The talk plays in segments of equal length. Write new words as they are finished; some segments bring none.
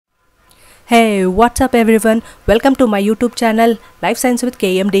Hey, what's up everyone? Welcome to my YouTube channel Life Science with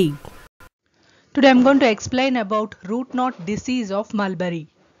KMD. Today I'm going to explain about root knot disease of mulberry.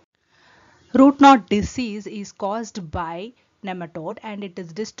 Root knot disease is caused by nematode and it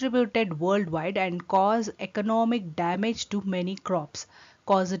is distributed worldwide and cause economic damage to many crops.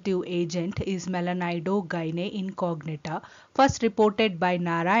 Causative agent is Melanidogyne incognita, first reported by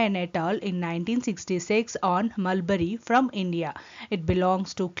Narayan et al. In 1966 on mulberry from India. It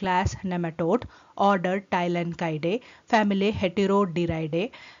belongs to class nematode, order Tylenchidae, family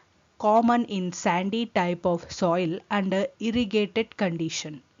Heterodiridae, common in sandy type of soil under irrigated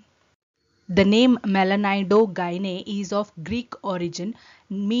condition. The name Melanidogyne is of Greek origin,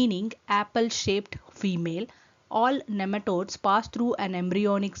 meaning apple-shaped female. All nematodes pass through an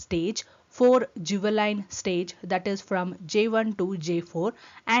embryonic stage, 4 juvenile stage, that is from J1 to J4,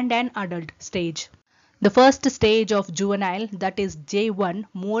 and an adult stage. The first stage of juvenile, that is J1,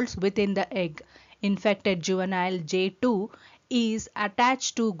 molds within the egg. Infected juvenile J2 is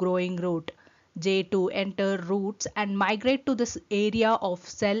attached to growing root. J2 enter roots and migrate to this area of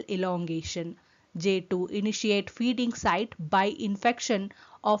cell elongation. J2 initiate feeding site by infection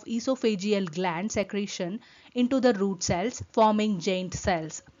of esophageal gland secretion into the root cells, forming giant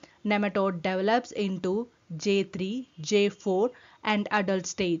cells. Nematode develops into J3, J4 and adult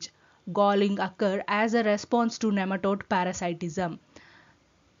stage. Galling occur as a response to nematode parasitism.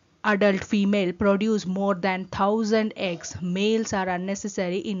 Adult female produce more than 1000 eggs. Males are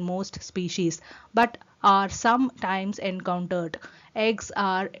unnecessary in most species but are sometimes encountered. Eggs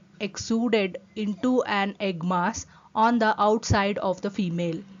are exuded into an egg mass on the outside of the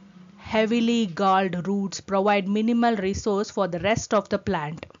female. Heavily galled roots provide minimal resource for the rest of the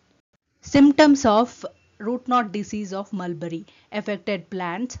plant. Symptoms of root knot disease of mulberry. Affected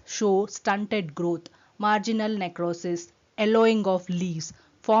plants show stunted growth, marginal necrosis, yellowing of leaves,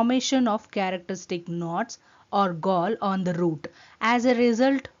 formation of characteristic knots or gall on the root. As a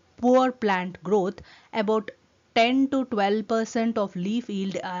result, poor plant growth, about 10 to 12% of leaf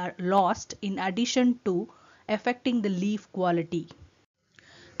yield are lost in addition to affecting the leaf quality.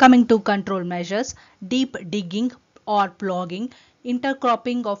 Coming to control measures, deep digging or ploughing,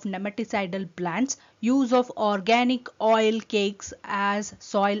 intercropping of nematicidal plants, use of organic oil cakes as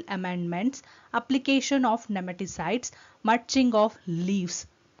soil amendments, application of nematicides, mulching of leaves.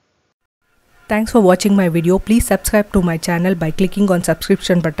 Thanks for watching my video. Please subscribe to my channel by clicking on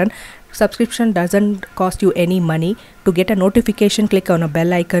subscription button. Subscription doesn't cost you any money. To get a notification, click on a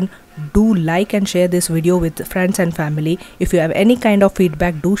bell icon. Do like and share this video with friends and family. If you have any kind of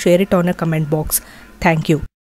feedback, do share it on a comment box. Thank you.